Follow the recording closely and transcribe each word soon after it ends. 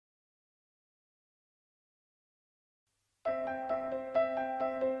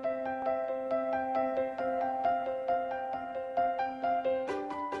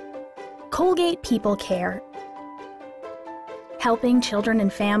Colgate People Care, helping children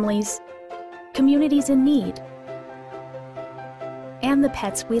and families, communities in need, and the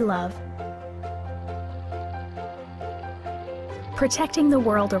pets we love. Protecting the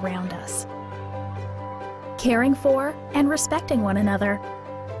world around us, caring for and respecting one another.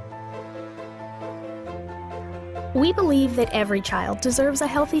 We believe that every child deserves a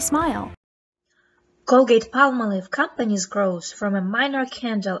healthy smile. Colgate-Palmolive company's growth from a minor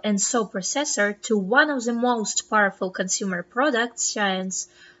candle and soap processor to one of the most powerful consumer products giants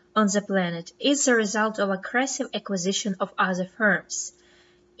on the planet is the result of aggressive acquisition of other firms.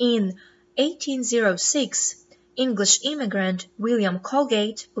 In 1806, English immigrant William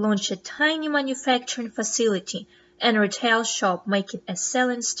Colgate launched a tiny manufacturing facility and retail shop making a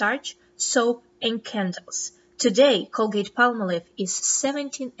selling starch, soap, and candles. Today, Colgate-Palmolive is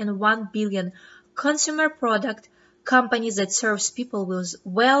 $17.1 billion consumer product company that serves people with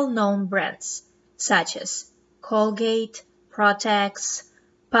well-known brands such as Colgate, Protex,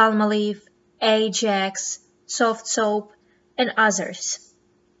 Palmolive, Ajax, Soft Soap, and others.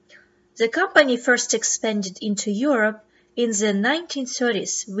 The company first expanded into Europe in the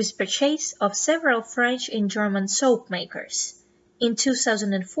 1930s with purchase of several French and German soap makers. In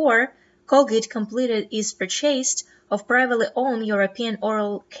 2004, Colgate completed its purchase of privately owned European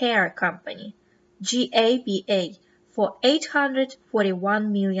oral care company, GABA, for $841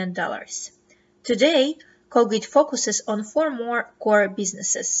 million. Today, Colgate focuses on four more core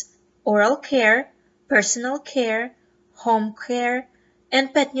businesses: oral care, personal care, home care,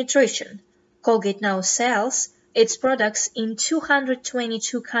 and pet nutrition. Colgate now sells its products in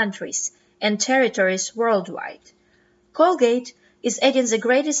 222 countries and territories worldwide. Colgate is adding the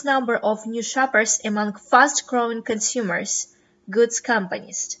greatest number of new shoppers among fast-growing consumers goods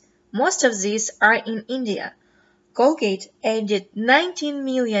companies. Most of these are in India. Colgate added 19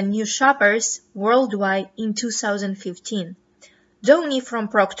 million new shoppers worldwide in 2015. Downy from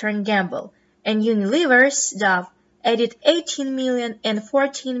Procter & Gamble and Unilever's Dove added 18 million and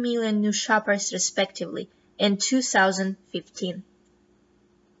 14 million new shoppers respectively in 2015.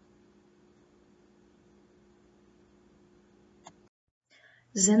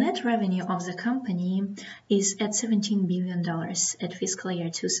 The net revenue of the company is at $17 billion at fiscal year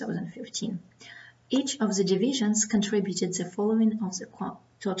 2015. Each of the divisions contributed the following of the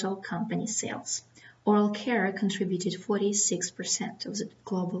total company sales. Oral care contributed 46% of the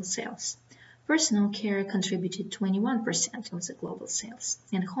global sales. Personal care contributed 21% of the global sales,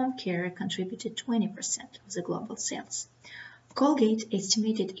 and home care contributed 20% of the global sales. Colgate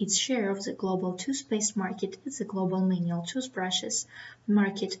estimated its share of the global toothpaste market as the global manual toothbrushes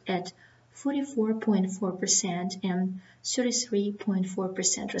market at 44.4% and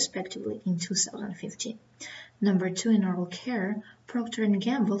 33.4% respectively in 2015. Number 2 in oral care, Procter &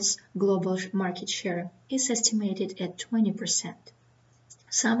 Gamble's global market share is estimated at 20%.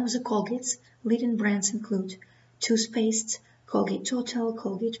 Some of the Colgate's leading brands include toothpastes, Colgate Total,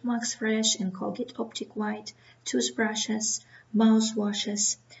 Colgate Max Fresh, and Colgate Optic White, toothbrushes,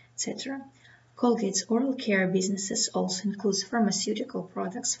 mouthwashes, etc. Colgate's oral care businesses also include pharmaceutical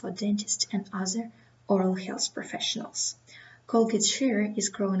products for dentists and other oral health professionals. Colgate's share is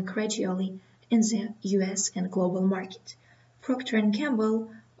growing gradually in the US and global market. Procter &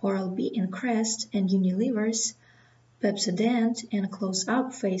 Gamble, Oral-B and Crest, and Unilever's Pepsodent and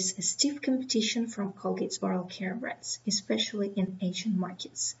Close-Up face a stiff competition from Colgate's oral care brands, especially in Asian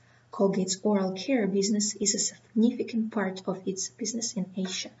markets. Colgate's oral care business is a significant part of its business in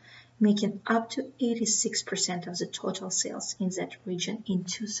Asia, making up to 86% of the total sales in that region in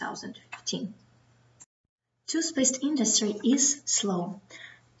 2015. Toothpaste industry is slow,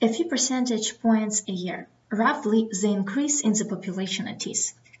 a few percentage points a year, roughly the increase in the population it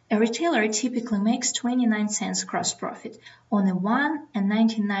is. A retailer typically makes 29 cents gross profit on a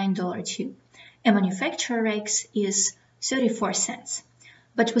 $1.99 tube. A manufacturer rakes is 34 cents.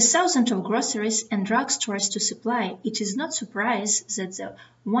 But with thousands of groceries and drugstores to supply, it is not surprised that the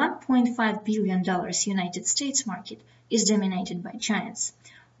 $1.5 billion United States market is dominated by giants.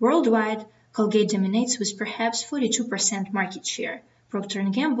 Worldwide, Colgate dominates with perhaps 42% market share. Procter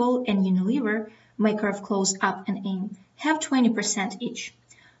 & Gamble and Unilever, maker of Close-Up and Aim, have 20% each.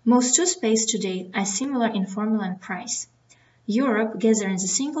 Most toothpaste today are similar in formula and price. Europe, gathering the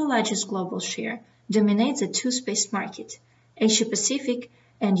single largest global share, dominates the toothpaste market. Asia-Pacific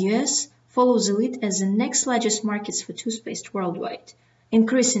and US follow the lead as the next largest markets for toothpaste worldwide.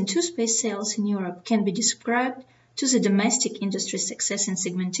 Increase in toothpaste sales in Europe can be described to the domestic industry's success in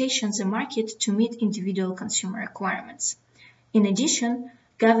segmentation the market to meet individual consumer requirements. In addition,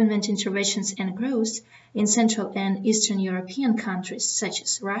 government interventions and growth in Central and Eastern European countries such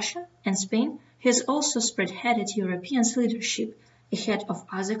as Russia and Spain has also spearheaded Europeans' leadership ahead of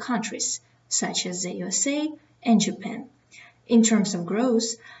other countries such as the USA and Japan. In terms of growth,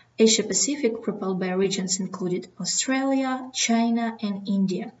 Asia-Pacific, propelled by regions including Australia, China, and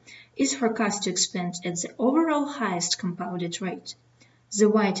India, is forecast to expand at the overall highest compounded rate. The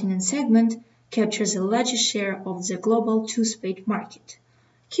whitening segment captures the largest share of the global toothpaste market.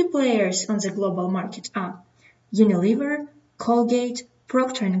 Key players on the global market are Unilever, Colgate,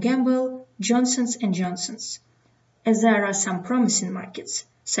 Procter & Gamble, Johnson & Johnson. As there are some promising markets,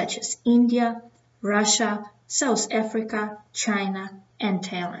 such as India, Russia, South Africa, China, and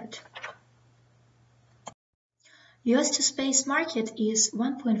Thailand. US toothpaste market is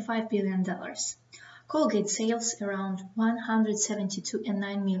 $1.5 billion. Colgate sales around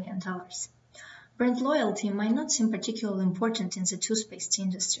 $172.9 million. Brand loyalty might not seem particularly important in the toothpaste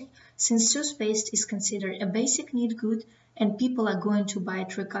industry, since toothpaste is considered a basic need good and people are going to buy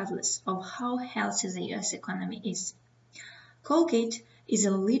it regardless of how healthy the US economy is. Colgate is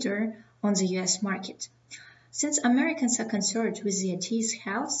a leader on the US market. Since Americans are concerned with their teeth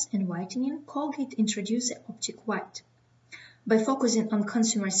health and whitening, Colgate introduced the Optic White. By focusing on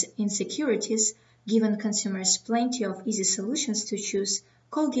consumers' insecurities, giving consumers plenty of easy solutions to choose,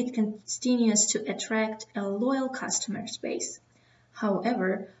 Colgate continues to attract a loyal customer base.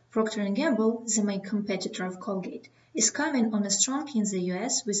 However, Procter & Gamble, the main competitor of Colgate, is coming on strong in the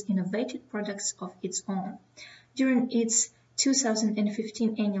US with innovative products of its own. During its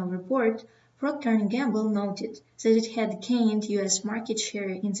 2015 annual report, Procter & Gamble noted that it had gained US market share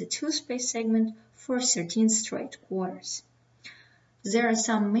in the toothpaste segment for 13 straight quarters. There are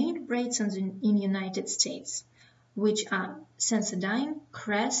some main brands in the United States, which are Sensodyne,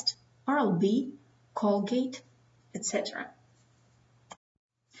 Crest, Oral-B, Colgate, etc.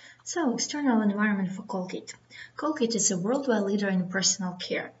 So, external environment for Colgate. Colgate is a worldwide leader in personal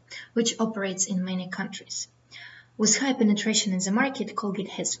care, which operates in many countries. With high penetration in the market, Colgate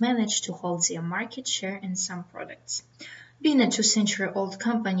has managed to hold their market share in some products. Being a 2-century-old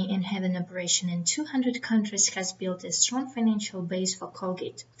company and having operation in 200 countries has built a strong financial base for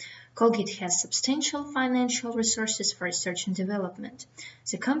Colgate. Colgate has substantial financial resources for research and development.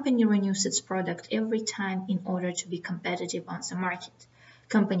 The company renews its product every time in order to be competitive on the market.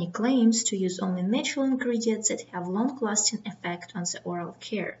 Company claims to use only natural ingredients that have long-lasting effect on the oral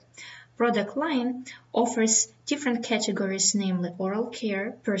care. Product line offers different categories, namely oral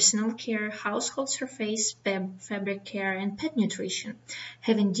care, personal care, household surface, fabric care, and pet nutrition,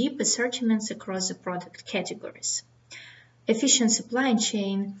 having deep assortments across the product categories. Efficient supply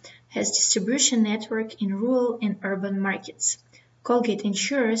chain has distribution network in rural and urban markets. Colgate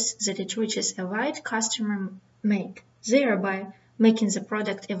ensures that it reaches a wide customer make, thereby making the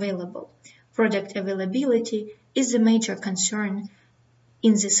product available. Product availability is the major concern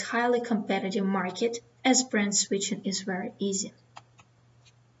in this highly competitive market, as brand switching is very easy.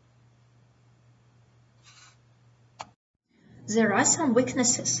 There are some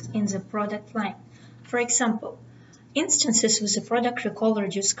weaknesses in the product line. For example, instances with a product recall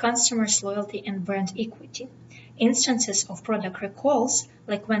reduce customers' loyalty and brand equity. Instances of product recalls,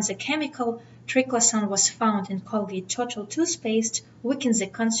 like when the chemical triclosan was found in Colgate Total toothpaste, weaken the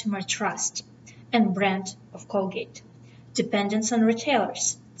consumer trust and brand of Colgate. Dependence on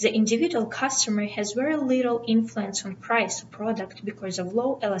retailers. The individual customer has very little influence on price of product because of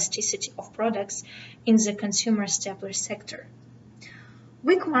low elasticity of products in the consumer stapler sector.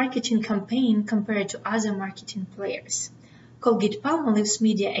 Weak marketing campaign compared to other marketing players. Colgate-Palmolive's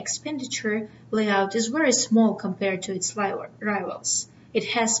media expenditure layout is very small compared to its rivals. It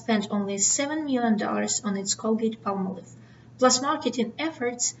has spent only $7 million on its Colgate-Palmolive, plus marketing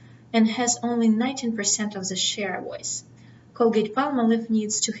efforts, and has only 19% of the share voice. Colgate-Palmolive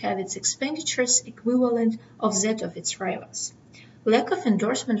needs to have its expenditures equivalent of that of its rivals. Lack of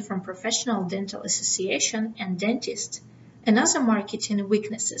endorsement from Professional Dental Association and dentists. Another marketing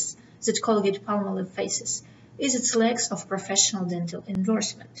weaknesses that Colgate-Palmolive faces is its lack of professional dental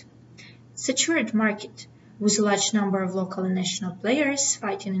endorsement. Saturated market, with a large number of local and national players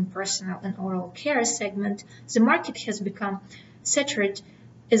fighting in personal and oral care segment, the market has become saturated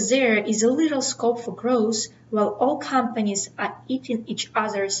as there is a little scope for growth while all companies are eating each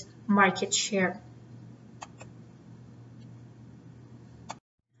other's market share.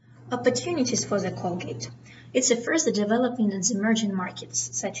 Opportunities for the Colgate. It's a further developing in the emerging markets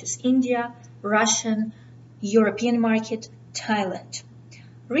such as India, Russian, European market, Thailand.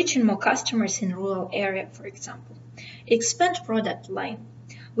 Reaching more customers in rural area, for example. Expand product line.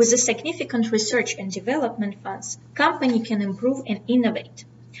 With the significant research and development funds, company can improve and innovate.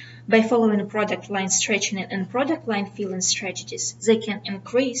 By following product line stretching and product line filling strategies, they can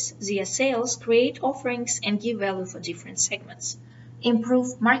increase their sales, create offerings, and give value for different segments.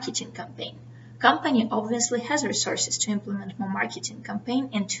 Improve marketing campaign. Company obviously has resources to implement more marketing campaign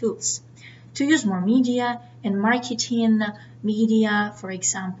and tools. To use more media and marketing media, for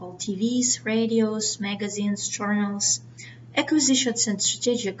example, TVs, radios, magazines, journals, acquisitions and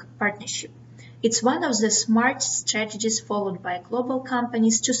strategic partnership. It's one of the smart strategies followed by global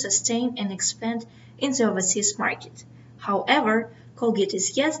companies to sustain and expand in the overseas market. However, Colgate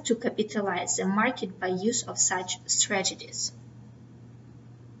is yet to capitalize the market by use of such strategies.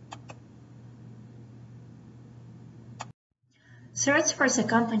 Threats for the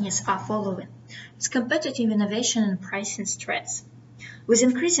companies are following. It's competitive innovation and pricing threats. With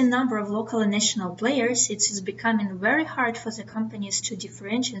increasing number of local and national players, it is becoming very hard for the companies to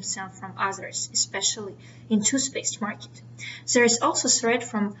differentiate themselves from others, especially in toothpaste market. There is also threat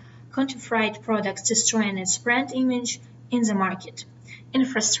from counterfeit products destroying its brand image in the market.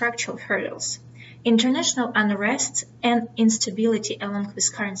 Infrastructural hurdles. International unrest and instability along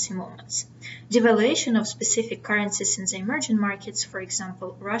with currency movements. Devaluation of specific currencies in the emerging markets, for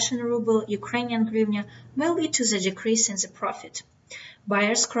example, Russian ruble, Ukrainian hryvnia, may lead to the decrease in the profit.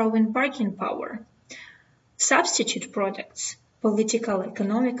 Buyers' growing bargaining power. Substitute products. Political,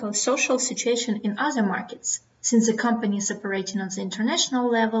 economical, social situation in other markets. Since the company is operating on the international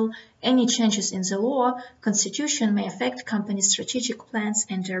level, any changes in the law, constitution may affect company's strategic plans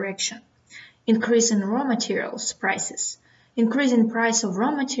and direction. Increase in raw materials prices. Increasing price of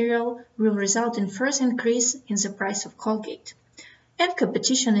raw material will result in further increase in the price of Colgate. And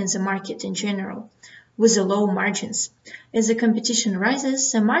competition in the market in general, with the low margins. As the competition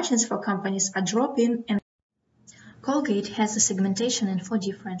rises, the margins for companies are dropping, and Colgate has a segmentation in 4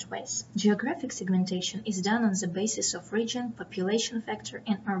 different ways. Geographic segmentation is done on the basis of region, population factor,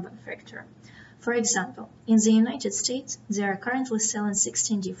 and urban factor. For example, in the United States, they are currently selling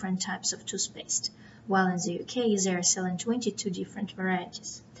 16 different types of toothpaste, while in the UK they are selling 22 different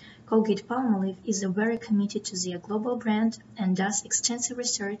varieties. Colgate-Palmolive is very committed to their global brand and does extensive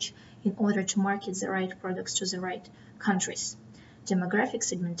research in order to market the right products to the right countries. Demographic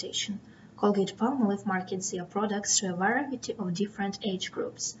segmentation. Colgate-Palmolive markets their products to a variety of different age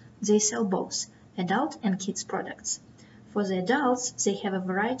groups. They sell both adult and kids products. For the adults, they have a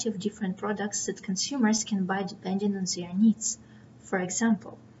variety of different products that consumers can buy depending on their needs. For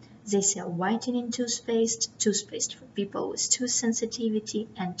example, they sell whitening toothpaste, toothpaste for people with tooth sensitivity,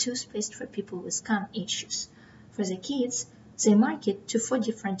 and toothpaste for people with gum issues. For the kids, they market to 4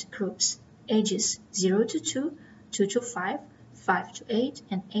 different groups, ages 0 to 2, 2 to 5, 5 to 8,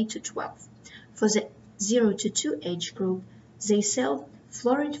 and 8 to 12. For the 0 to 2 age group, they sell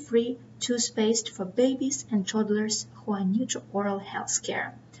fluoride-free toothpaste for babies and toddlers who are new to oral health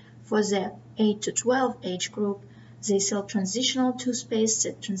care. For the 8 to 12 age group, they sell transitional toothpaste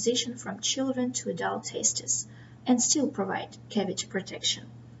that transition from children to adult tasters and still provide cavity protection.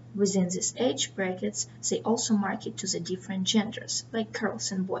 Within these age brackets, they also market to the different genders, like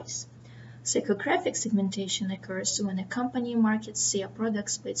girls and boys. Psychographic segmentation occurs when a company markets their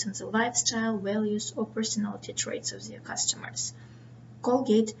products based on the lifestyle, values, or personality traits of their customers.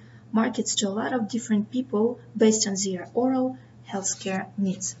 Colgate markets to a lot of different people based on their oral healthcare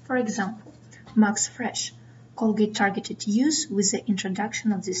needs. For example, Max Fresh. Colgate targeted use with the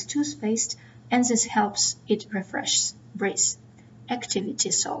introduction of this toothpaste, and this helps it refresh breath. Activity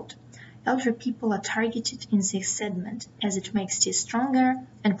Salt. Elder people are targeted in this segment as it makes teeth stronger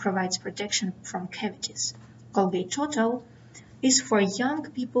and provides protection from cavities. Colgate Total is for young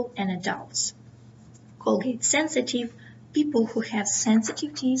people and adults. Colgate Sensitive, people who have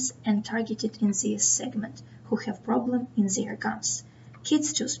sensitive teeth and targeted in this segment, who have problem in their gums.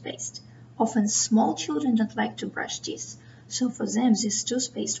 Kids toothpaste. Often small children don't like to brush teeth, so for them this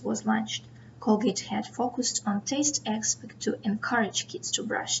toothpaste was launched. Colgate had focused on taste aspect to encourage kids to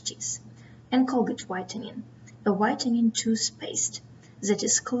brush teeth. And Colgate Whitening, a whitening toothpaste that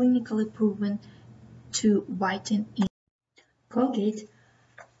is clinically proven to whiten in. Colgate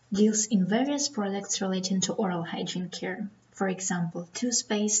deals in various products relating to oral hygiene care. For example,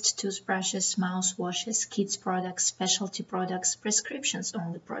 toothpaste, toothbrushes, mouthwashes, kids products, specialty products,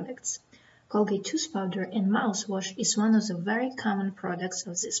 prescriptions-only products. Colgate tooth powder and mouthwash is one of the very common products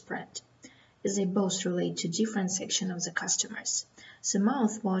of this brand, as they both relate to different sections of the customers. The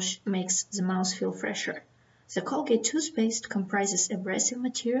mouthwash makes the mouth feel fresher. The Colgate toothpaste comprises abrasive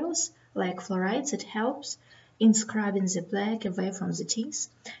materials like fluoride that helps in scrubbing the plaque away from the teeth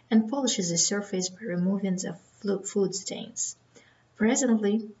and polishes the surface by removing the food stains.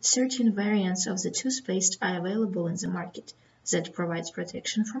 Presently, certain variants of the toothpaste are available in the market, that provides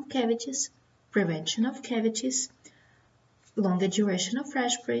protection from cavities, prevention of cavities, longer duration of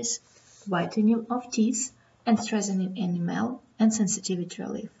fresh breath, whitening of teeth, and strengthening enamel and sensitivity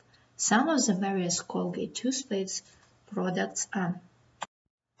relief. Some of the various Colgate toothpaste products are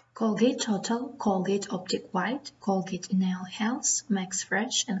Colgate Total, Colgate Optic White, Colgate Enamel Health, Max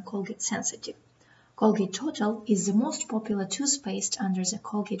Fresh, and Colgate Sensitive. Colgate Total is the most popular toothpaste under the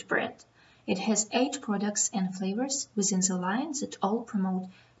Colgate brand. It has 8 products and flavors within the line that all promote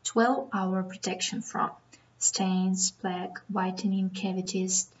 12-hour protection from stains, plaque, whitening,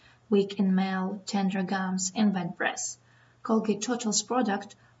 cavities, weak enamel, tender gums, and bad breath. Colgate Total's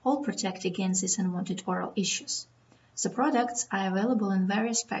products all protect against these unwanted oral issues. The products are available in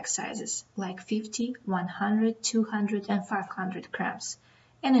various pack sizes, like 50, 100, 200, and 500 grams,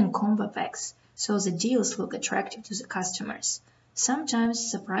 and in combo packs, so the deals look attractive to the customers.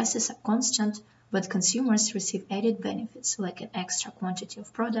 Sometimes the prices are constant, but consumers receive added benefits like an extra quantity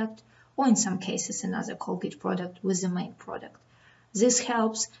of product, or in some cases another Colgate product with the main product. This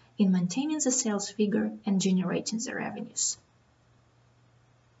helps in maintaining the sales figure and generating the revenues.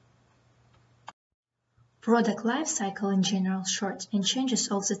 Product life cycle in general short and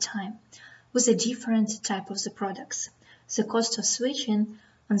changes all the time, with a different type of the products. The cost of switching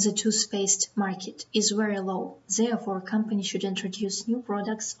on the toothpaste market is very low, therefore company should introduce new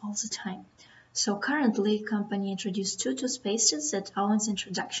products all the time. So currently company introduced 2 toothpastes that are on the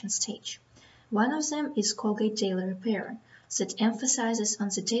introduction stage. One of them is Colgate Daily Repair that emphasizes on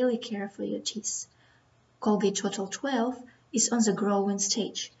the daily care for your teeth. Colgate Total 12 is on the growing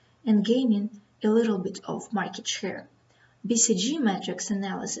stage and gaining a little bit of market share. BCG matrix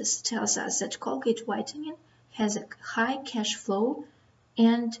analysis tells us that Colgate Whitening has a high cash flow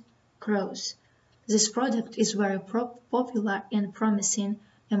and growth. This product is very popular and promising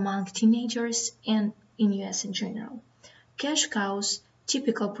among teenagers and in US in general. Cash cows,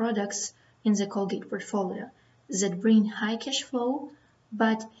 typical products in the Colgate portfolio that bring high cash flow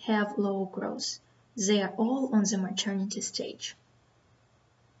but have low growth. They are all on the maternity stage.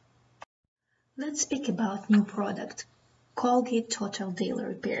 Let's speak about new product, Colgate Total Daily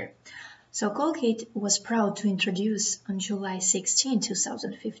Repair. So Colgate was proud to introduce on July 16,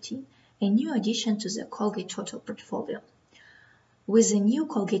 2015, a new addition to the Colgate Total portfolio. With the new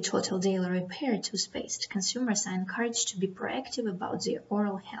Colgate Total Daily Repair toothpaste, consumers are encouraged to be proactive about their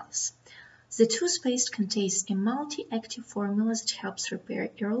oral health. The toothpaste contains a multi-active formula that helps repair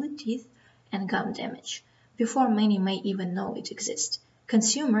early teeth and gum damage, before many may even know it exists.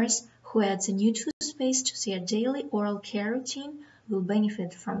 Consumers who add the new toothpaste to their daily oral care routine will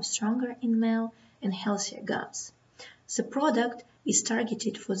benefit from stronger enamel and healthier gums. The product is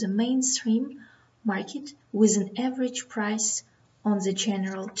targeted for the mainstream market with an average price on the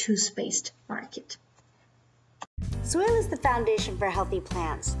general toothpaste market. Soil is the foundation for healthy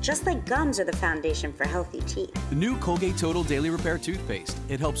plants, just like gums are the foundation for healthy teeth. The new Colgate Total Daily Repair toothpaste.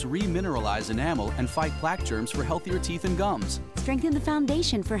 It helps remineralize enamel and fight plaque germs for healthier teeth and gums. Strengthen the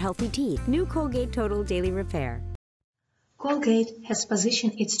foundation for healthy teeth. New Colgate Total Daily Repair. Colgate has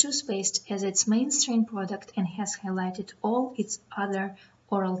positioned its toothpaste as its mainstream product and has highlighted all its other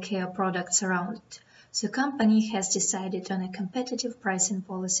oral care products around it. The company has decided on a competitive pricing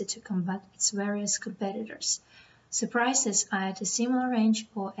policy to combat its various competitors. The prices are at a similar range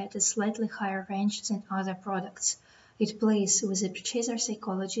or at a slightly higher range than other products. It plays with the purchaser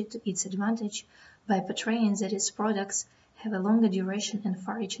psychology to its advantage by portraying that its products have a longer duration and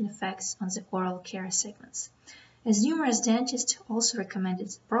far-reaching effects on the oral care segments. As numerous dentists also recommended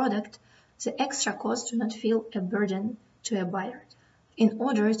the product, the extra costs do not feel a burden to a buyer. In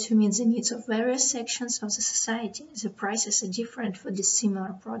order to meet the needs of various sections of the society, the prices are different for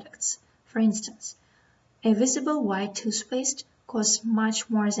dissimilar products. For instance, a visible white toothpaste costs much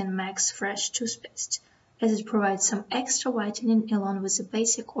more than Max Fresh toothpaste, as it provides some extra whitening along with the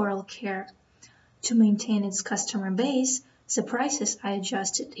basic oral care. To maintain its customer base, the prices are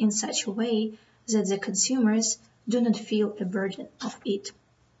adjusted in such a way that the consumers do not feel a burden of it.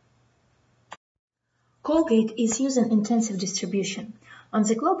 Colgate is using intensive distribution. On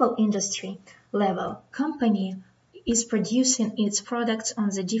the global industry level, company is producing its products on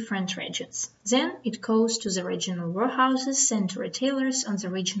the different regions. Then it goes to the regional warehouses and to retailers on the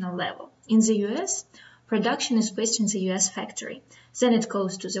regional level. In the US, production is based in the US factory. Then it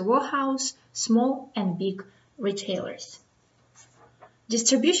goes to the warehouse, small and big retailers.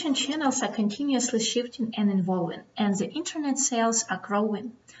 Distribution channels are continuously shifting and evolving, and the internet sales are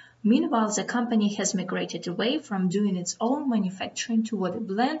growing. Meanwhile, the company has migrated away from doing its own manufacturing toward a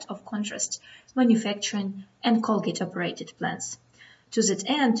blend of contrast manufacturing and Colgate-operated plants. To that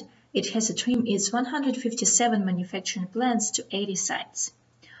end, It has to trim its 157 manufacturing plants to 80 sites.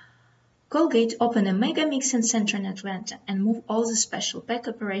 Colgate opened a mega mixing center in Atlanta and moved all the special pack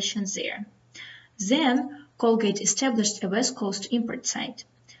operations there. Then, Colgate established a West Coast import site.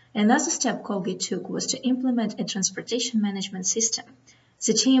 Another step Colgate took was to implement a transportation management system.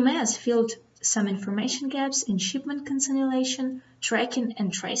 The TMS filled some information gaps in shipment consolidation, tracking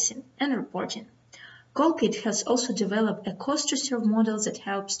and tracing, and reporting. Colgate has also developed a cost-to-serve model that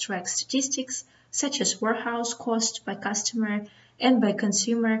helps track statistics such as warehouse cost by customer and by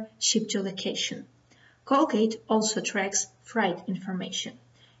consumer shipped to location. Colgate also tracks freight information.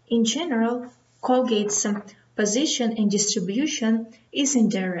 In general, Colgate's position and distribution is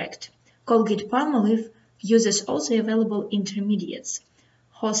indirect. Colgate-Palmolive uses all the available intermediates,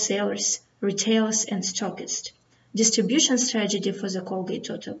 wholesalers, retailers, and stockists. Distribution strategy for the Colgate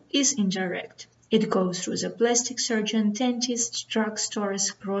total is indirect. It goes through the plastic surgeon, dentists, drug stores,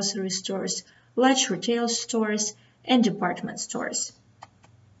 grocery stores, large retail stores, and department stores.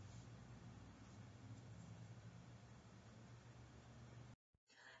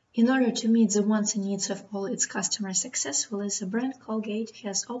 In order to meet the wants and needs of all its customers successfully, the brand Colgate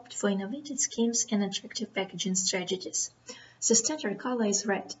has opted for innovative schemes and attractive packaging strategies. The standard color is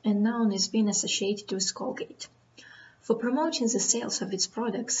red, and now is being associated with Colgate. For promoting the sales of its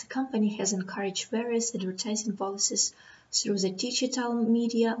products, the company has encouraged various advertising policies through the digital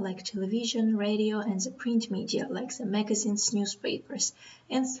media like television, radio, and the print media like the magazines, newspapers,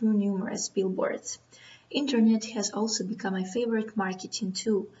 and through numerous billboards. Internet has also become a favorite marketing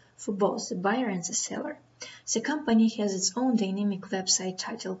tool for both the buyer and the seller. The company has its own dynamic website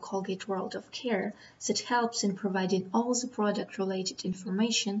titled Colgate World of Care that helps in providing all the product-related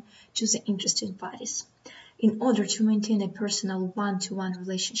information to the interested parties. In order to maintain a personal one-to-one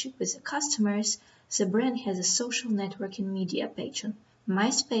relationship with the customers, the brand has a social networking media page on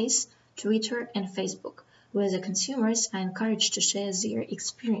MySpace, Twitter, and Facebook, where the consumers are encouraged to share their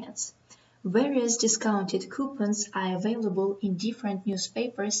experience. Various discounted coupons are available in different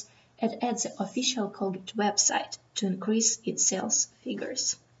newspapers and at the official Colgate website to increase its sales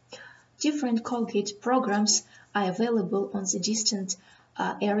figures. Different Colgate programs are available on the distant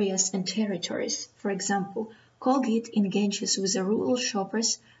areas and territories. For example, Colgate engages with the rural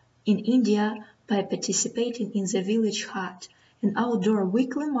shoppers in India by participating in the Village Hut, an outdoor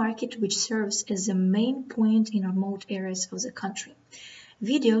weekly market which serves as the main point in remote areas of the country.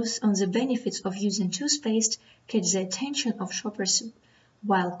 Videos on the benefits of using toothpaste catch the attention of shoppers,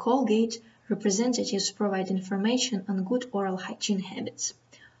 while Colgate representatives provide information on good oral hygiene habits.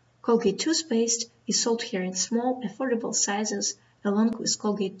 Colgate toothpaste is sold here in small, affordable sizes along with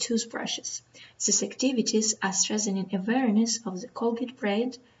Colgate toothbrushes. These activities are strengthening awareness of the Colgate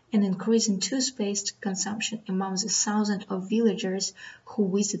brand and increasing toothpaste consumption among the thousands of villagers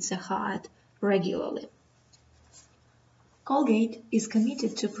who visit the hut regularly. Colgate is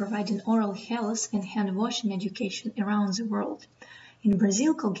committed to providing oral health and hand washing education around the world. In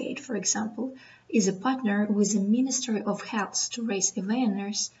Brazil, Colgate, for example, is a partner with the Ministry of Health to raise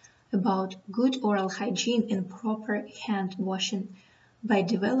awareness about good oral hygiene and proper hand washing by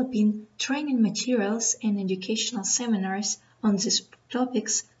developing training materials and educational seminars on these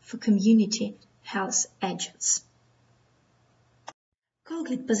topics for community health agents.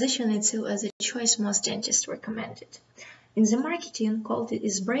 Colgate positions itself as a choice most dentists recommended. In the marketing, Colgate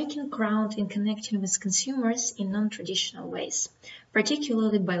is breaking ground in connecting with consumers in non-traditional ways,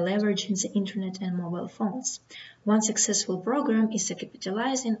 particularly by leveraging the internet and mobile phones. One successful program is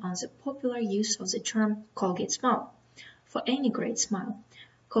capitalizing on the popular use of the term Colgate Smile. For any great smile,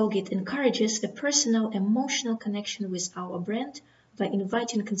 Colgate encourages a personal, emotional connection with our brand by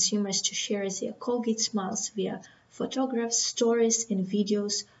inviting consumers to share their Colgate smiles via photographs, stories, and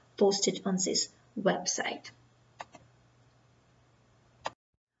videos posted on this website.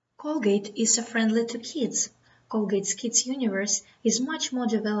 Colgate is friendly to kids. Colgate's Kids Universe is much more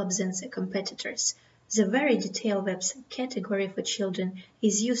developed than the competitors. The very detailed website category for children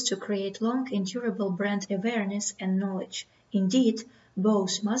is used to create long and durable brand awareness and knowledge. Indeed,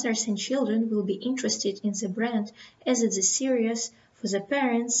 both mothers and children will be interested in the brand as it is serious for the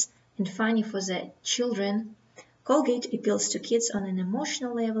parents and funny for the children. Colgate appeals to kids on an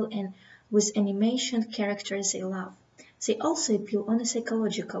emotional level and with animation characters they love. They also appeal on a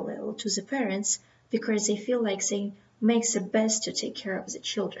psychological level to the parents because they feel like they make the best to take care of the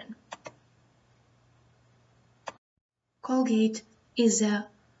children. Colgate is a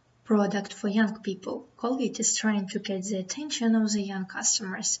product for young people. Colgate is trying to catch the attention of the young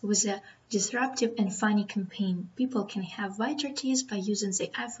customers with a disruptive and funny campaign. People can have whiter teeth by using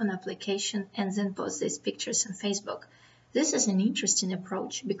the iPhone application and then post these pictures on Facebook. This is an interesting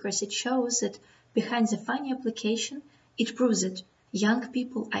approach because it shows that behind the funny application, it proves that young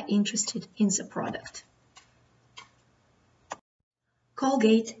people are interested in the product.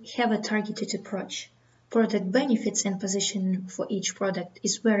 Colgate have a targeted approach. Product benefits and positioning for each product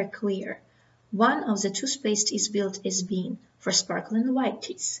is very clear. One of the toothpaste is billed as being for sparkling white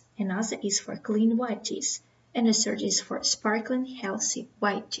teeth, another is for clean white teeth, and a third is for sparkling healthy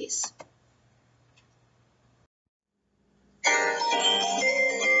white teeth.